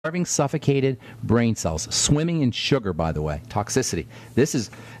starving, suffocated brain cells, swimming in sugar, by the way, toxicity. This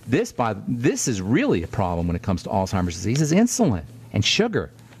is really a problem when it comes to Alzheimer's disease, is insulin and sugar.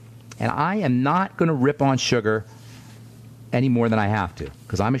 And I am not going to rip on sugar any more than I have to,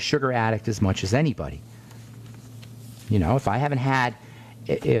 because I'm a sugar addict as much as anybody. You know, if I'm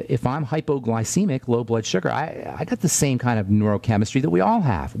hypoglycemic, low blood sugar, I got the same kind of neurochemistry that we all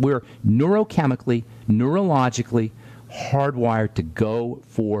have. We're neurochemically, neurologically hardwired to go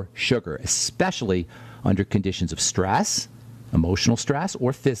for sugar, especially under conditions of stress, emotional stress,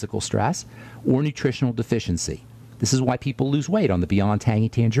 or physical stress, or nutritional deficiency. This is why people lose weight on the Beyond Tangy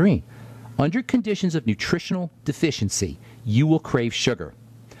Tangerine. Under conditions of nutritional deficiency, you will crave sugar.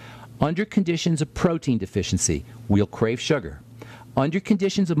 Under conditions of protein deficiency, we'll crave sugar. Under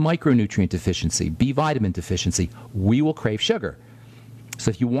conditions of micronutrient deficiency, B vitamin deficiency, we will crave sugar. So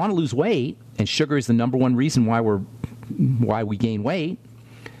if you want to lose weight, and sugar is the number one reason why we gain weight,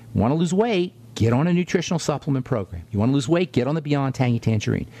 want to lose weight, get on a nutritional supplement program. You want to lose weight, get on the Beyond Tangy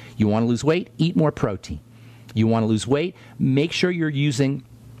Tangerine. You want to lose weight, eat more protein. You want to lose weight, make sure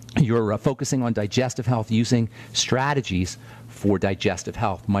you're focusing on digestive health, using strategies for digestive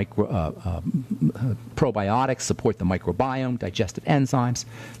health. Probiotics support the microbiome, digestive enzymes,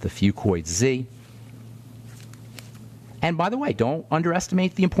 the Fucoid Z. And by the way, don't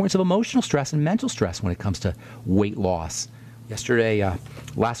underestimate the importance of emotional stress and mental stress when it comes to weight loss.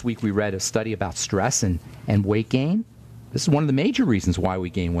 Last week we read a study about stress and weight gain. This is one of the major reasons why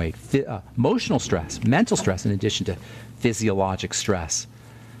we gain weight. Emotional stress, mental stress, in addition to physiologic stress.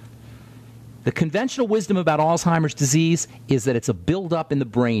 The conventional wisdom about Alzheimer's disease is that it's a buildup in the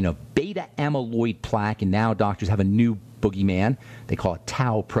brain of beta amyloid plaque, and now doctors have a new boogeyman. They call it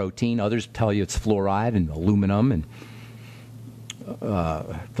tau protein. Others tell you it's fluoride and aluminum, and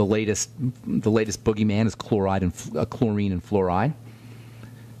the latest boogeyman is chlorine and fluoride.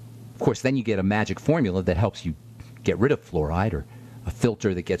 Of course, then you get a magic formula that helps you get rid of fluoride, or a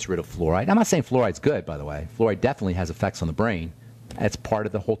filter that gets rid of fluoride. I'm not saying fluoride's good, by the way. Fluoride definitely has effects on the brain. That's part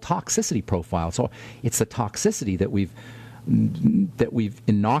of the whole toxicity profile. So it's the toxicity that we've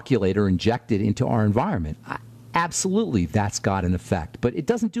inoculated or injected into our environment. Absolutely, that's got an effect. But it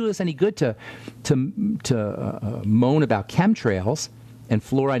doesn't do us any good to moan about chemtrails and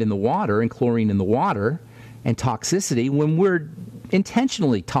fluoride in the water and chlorine in the water and toxicity when we're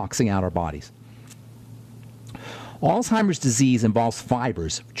intentionally toxing out our bodies. Alzheimer's disease involves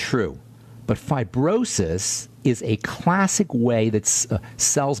fibers, true. But fibrosis is a classic way that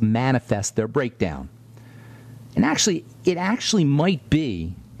cells manifest their breakdown. And it actually might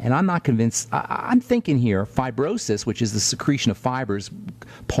be, and I'm not convinced, I'm thinking here, fibrosis, which is the secretion of fibers,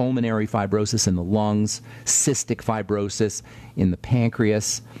 pulmonary fibrosis in the lungs, cystic fibrosis in the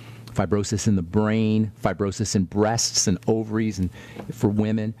pancreas, fibrosis in the brain, fibrosis in breasts and ovaries and for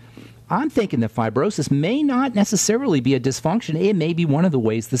women. I'm thinking that fibrosis may not necessarily be a dysfunction. It may be one of the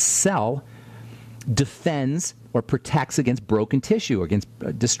ways the cell defends or protects against broken tissue, against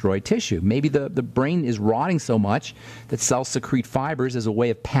destroyed tissue. Maybe the brain is rotting so much that cells secrete fibers as a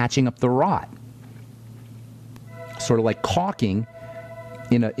way of patching up the rot. Sort of like caulking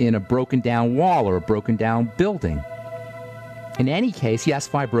in a broken down wall or a broken down building. In any case, yes,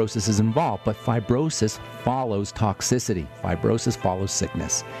 fibrosis is involved, but fibrosis follows toxicity. Fibrosis follows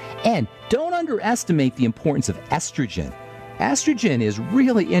sickness. And don't underestimate the importance of estrogen. Estrogen is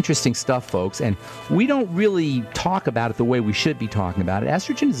really interesting stuff, folks, and we don't really talk about it the way we should be talking about it.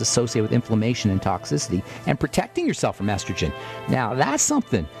 Estrogen is associated with inflammation and toxicity and protecting yourself from estrogen. Now, that's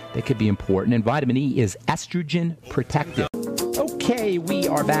something that could be important, and vitamin E is estrogen protective. Okay, we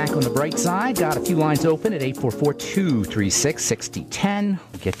are back on the bright side. Got a few lines open at 844-236-6010.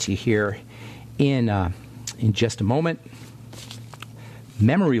 We'll get to you here in just a moment.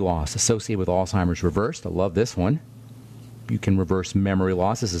 Memory loss associated with Alzheimer's reversed. I love this one. You can reverse memory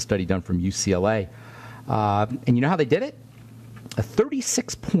loss. This is a study done from UCLA. And you know how they did it? A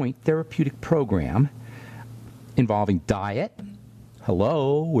 36-point therapeutic program involving diet.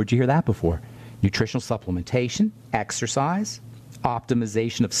 Hello, where'd you hear that before? Nutritional supplementation, exercise,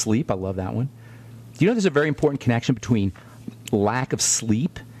 optimization of sleep. I love that one. Do you know there's a very important connection between lack of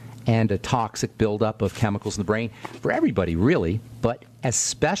sleep and a toxic buildup of chemicals in the brain? For everybody, really, but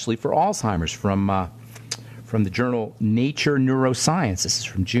especially for Alzheimer's. From the journal Nature Neuroscience, this is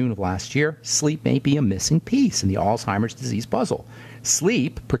from June of last year, sleep may be a missing piece in the Alzheimer's disease puzzle.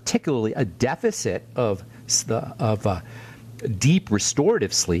 Sleep, particularly a deficit of deep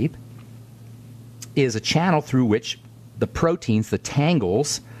restorative sleep, is a channel through which the proteins, the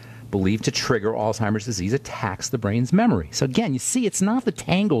tangles, believed to trigger Alzheimer's disease, attacks the brain's memory. So again, you see, it's not the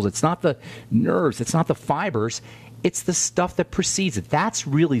tangles, it's not the nerves, it's not the fibers, It's the stuff that precedes it. That's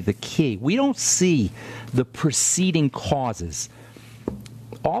really the key. We don't see the preceding causes.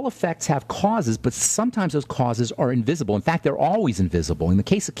 All effects have causes, but sometimes those causes are invisible. In fact, they're always invisible. In the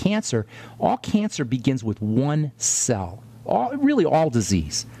case of cancer, all cancer begins with one cell. Really all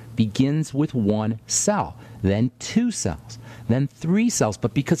disease begins with one cell, then 2 cells, then 3 cells.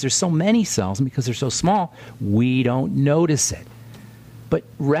 But because there's so many cells and because they're so small, we don't notice it. But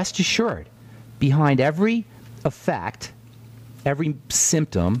rest assured, behind every effect, every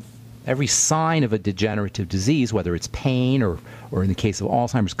symptom, every sign of a degenerative disease, whether it's pain or in the case of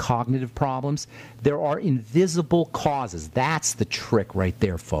Alzheimer's, cognitive problems, there are invisible causes. That's the trick right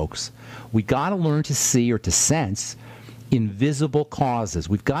there, folks. We got to learn to see or to sense invisible causes.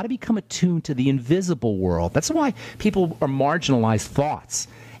 We've got to become attuned to the invisible world. That's why people are marginalized thoughts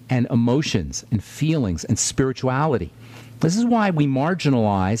and emotions and feelings and spirituality. This is why we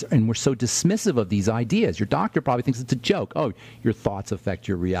marginalize and we're so dismissive of these ideas. Your doctor probably thinks it's a joke. Oh, your thoughts affect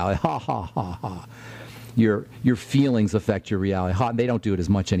your reality. Ha, ha, ha, ha. Your feelings affect your reality. Ha. They don't do it as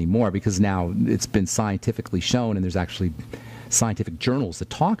much anymore because now it's been scientifically shown, and there's actually scientific journals that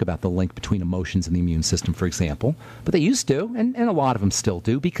talk about the link between emotions and the immune system, for example. But they used to, and a lot of them still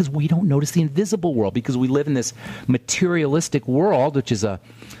do, because we don't notice the invisible world, because we live in this materialistic world, which is a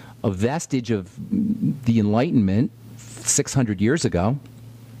vestige of the Enlightenment 600 years ago.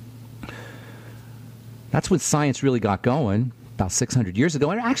 That's when science really got going, about 600 years ago.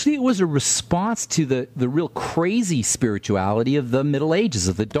 And actually, it was a response to the real crazy spirituality of the Middle Ages,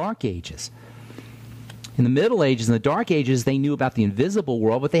 of the Dark Ages. In the Middle Ages and the Dark Ages, they knew about the invisible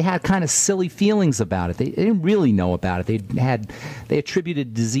world, but they had kind of silly feelings about it. They didn't really know about it. They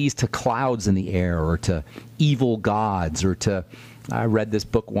attributed disease to clouds in the air, or to evil gods, or to... I read this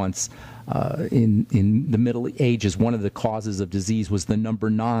book once. In the Middle Ages, one of the causes of disease was the number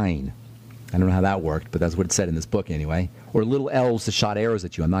 9. I don't know how that worked, but that's what it said in this book anyway. Or little elves that shot arrows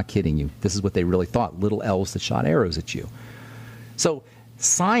at you. I'm not kidding you. This is what they really thought, little elves that shot arrows at you. So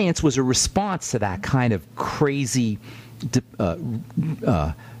science was a response to that kind of crazy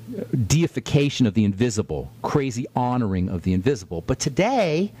deification of the invisible, crazy honoring of the invisible. But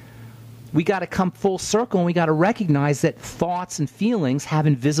today, we got to come full circle, and we got to recognize that thoughts and feelings have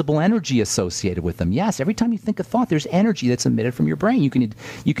invisible energy associated with them. Yes, every time you think a thought, there's energy that's emitted from your brain. You can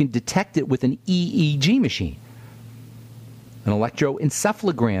detect it with an EEG machine, an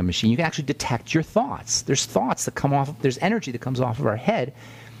electroencephalogram machine. You can actually detect your thoughts. There's thoughts that come off. There's energy that comes off of our head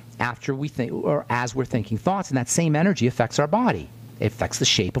after we think, or as we're thinking thoughts, and that same energy affects our body. It affects the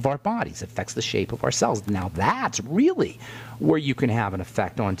shape of our bodies. It affects the shape of our cells. Now that's really where you can have an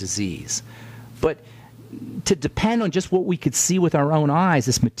effect on disease. But to depend on just what we could see with our own eyes,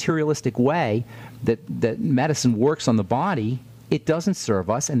 this materialistic way that medicine works on the body, it doesn't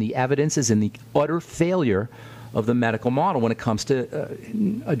serve us, and the evidence is in the utter failure of the medical model when it comes to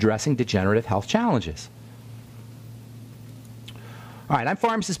addressing degenerative health challenges. All right, I'm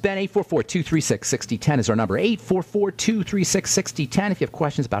Pharmacist Ben. 844-236-6010 is our number. 844-236-6010. If you have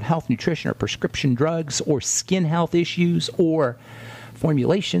questions about health, nutrition, or prescription drugs, or skin health issues, or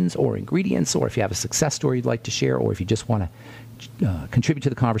formulations, or ingredients, or if you have a success story you'd like to share, or if you just want to contribute to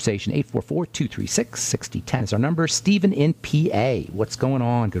the conversation, 844-236-6010 is our number. Stephen in PA. What's going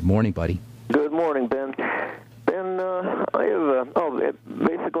on? Good morning, buddy. Good morning, Ben. Ben, I have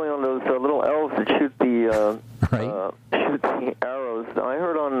basically on those little elves that shoot the shoot the arrows. I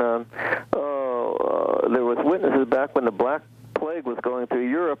heard on there was witnesses back when the Black Plague was going through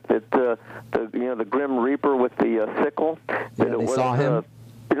Europe that the Grim Reaper with the sickle. Yeah, they saw him.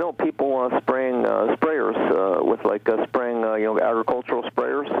 People spraying sprayers with spraying agricultural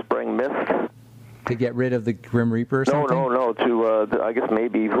sprayers, spraying mist. To get rid of the Grim Reaper or something? No. To I guess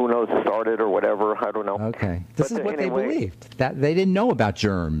maybe, who knows, start it or whatever. I don't know. Okay. This is what they believed. That they didn't know about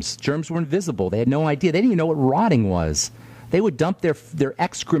germs. Germs were invisible. They had no idea. They didn't even know what rotting was. They would dump their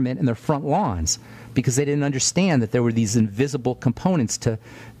excrement in their front lawns because they didn't understand that there were these invisible components to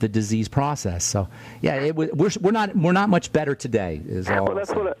the disease process. So, yeah, we're not much better today. Well,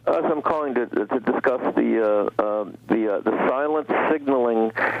 that's what I'm calling to discuss the silent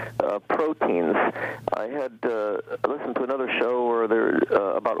signaling proteins. I had listened to another show where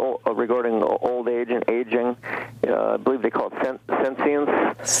regarding old age and aging. I believe they call it sentience.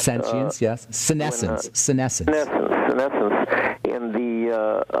 Sentience, yes. Senescence. Senescence. In the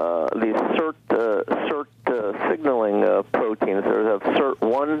SERT signaling proteins. There's a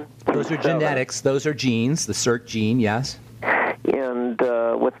SERT1. Those are genetics. Those are genes. The SERT gene, yes. And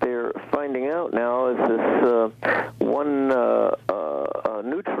what they're finding out now is this one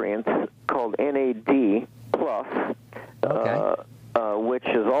nutrient called NAD+, okay. Which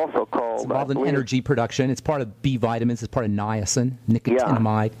is also called, it's a involved in energy production. It's part of B vitamins. It's part of niacin,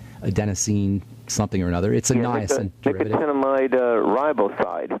 nicotinamide, adenosine, something or another. It's a niacin derivative. Nicotinamide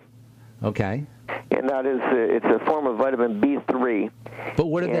riboside. Okay. And that is it's a form of vitamin B3. But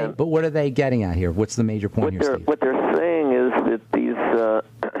what are they getting at here? What's the major point here, Steve? What they're saying is that these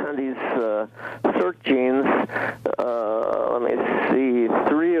SERT genes, let me see,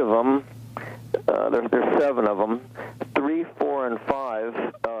 3 of them, there's 7 of them, 3, 4, and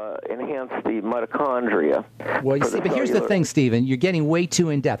 5 enhance the mitochondria. Well, you see, but here's the thing, Stephen. You're getting way too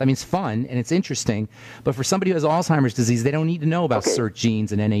in depth. I mean, it's fun and it's interesting, but for somebody who has Alzheimer's disease, they don't need to know about SERT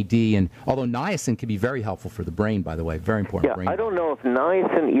genes and NAD. And although niacin can be very helpful for the brain, by the way, very important. Brain. I don't know if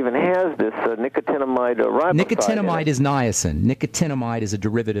niacin even has this nicotinamide riboside. Nicotinamide is niacin. Nicotinamide is a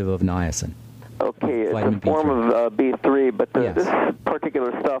derivative of niacin. Okay, it's a form of B3, but this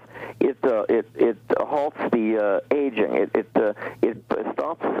particular stuff, it halts the aging. It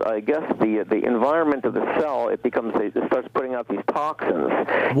stops, I guess, the environment of the cell. It starts putting out these toxins.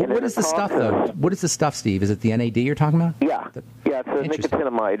 What is the stuff, though? What is the stuff, Steve? Is it the NAD you're talking about? Yeah, it's a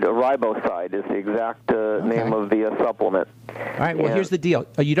nicotinamide. Riboside is the exact name of the supplement. All right, well, here's the deal.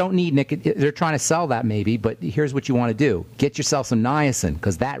 You don't need they're trying to sell that maybe, but here's what you want to do. Get yourself some niacin,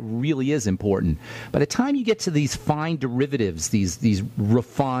 because that really is important. By the time you get to these fine derivatives, these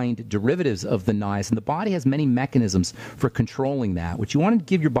refined derivatives of the niacin, the body has many mechanisms for controlling that. What you want to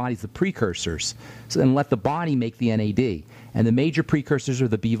give your body is the precursors, and let the body make the NAD. And the major precursors are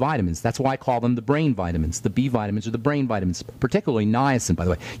the B vitamins. That's why I call them the brain vitamins. The B vitamins are the brain vitamins, particularly niacin, by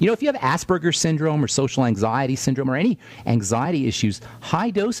the way. You know, if you have Asperger's syndrome or social anxiety syndrome or any anxiety issues, high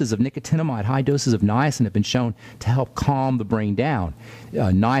doses of nicotinamide, high doses of niacin have been shown to help calm the brain down.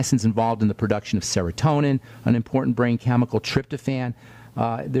 Niacin's involved in the production of serotonin, an important brain chemical, tryptophan.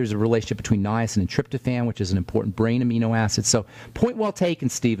 There's a relationship between niacin and tryptophan, which is an important brain amino acid. So, point well taken,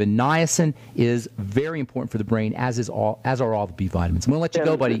 Stephen. Niacin is very important for the brain, as are all the B vitamins. I'm going to let you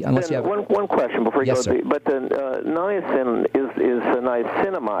go, buddy. Unless you have one question before you go. Sir. But the niacin is a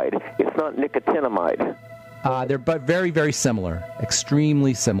niacinamide. It's not nicotinamide. They're very, very similar,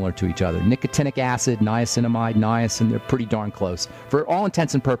 extremely similar to each other. Nicotinic acid, niacinamide, niacin, they're pretty darn close. For all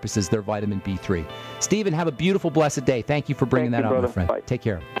intents and purposes, they're vitamin B3. Stephen, have a beautiful, blessed day. Thank you for bringing that up, my friend. Bye. Take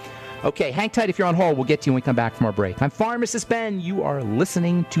care. Okay, hang tight if you're on hold. We'll get to you when we come back from our break. I'm Pharmacist Ben. You are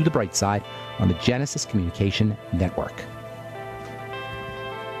listening to The Bright Side on the Genesis Communication Network.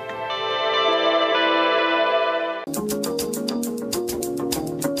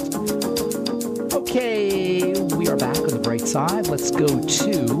 Okay, we are back on the bright side. Let's go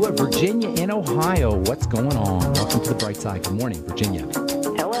to Virginia in Ohio. What's going on? Welcome to the bright side. Good morning, Virginia.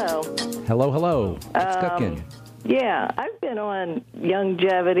 Hello. Hello. What's cooking? Yeah, I've been on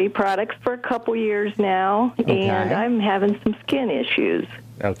longevity products for a couple years now, and I'm having some skin issues.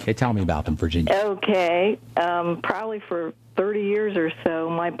 Okay, tell me about them, Virginia. Okay, probably for 30 years or so,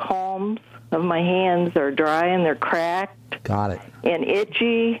 my palms of my hands are dry and they're cracked. Got it. And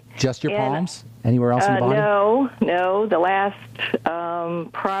itchy. Just your palms? Anywhere else in the body? No. The last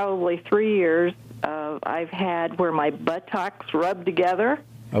probably 3 years, I've had where my buttocks rub together.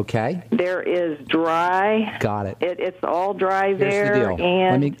 Okay. There is dry. Got it. It's all dry there. Here's the deal.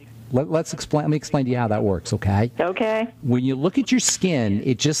 And Let me explain to you how that works, okay? Okay. When you look at your skin,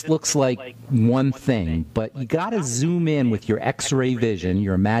 it just looks like one thing, but you got to zoom in with your X-ray vision,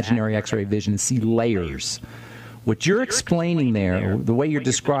 your imaginary X-ray vision, and see layers. What you're explaining there, the way you're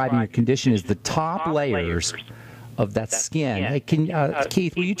describing your condition, is the top layers of that skin. Hey,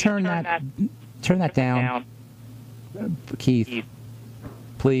 Keith, will you turn that down? Keith,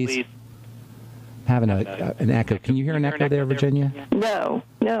 please. Having an echo. Can you hear an echo there, Virginia? No.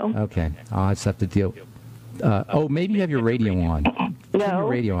 Okay. I'll just have to deal. Maybe you have your radio on. No. Your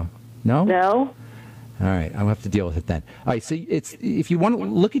radio on. No? No. All right. I'll have to deal with it then. All right. So if you want to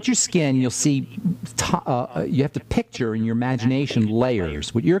look at your skin, you'll see you have to picture in your imagination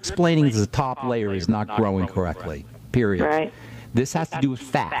layers. What you're explaining is the top layer is not growing correctly, period. Right. This has to do with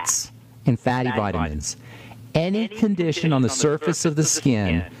fats and fatty vitamins. Any condition on the surface of the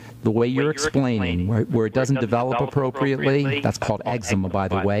skin, the way you're explaining, where it doesn't develop appropriately, that's called eczema, by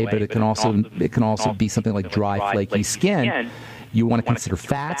the way, but it can also be something like dry, flaky skin. You want to consider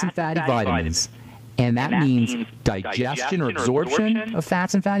fats and fatty vitamins, and that means digestion or absorption of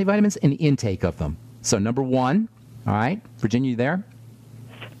fats and fatty vitamins and intake of them. So number one, all right, Virginia, you there?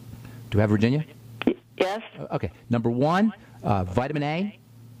 Do we have Virginia? Yes. Okay. Number one, vitamin A,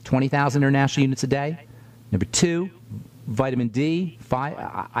 20,000 international units a day. Number two, vitamin D,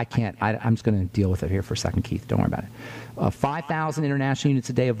 I can't. I'm just going to deal with it here for a second, Keith. Don't worry about it. 5,000 international units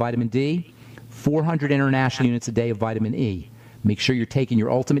a day of vitamin D, 400 international units a day of vitamin E. Make sure you're taking your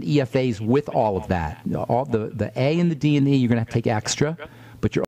ultimate EFAs with all of that. All the A and the D and the E, you're going to have to take extra.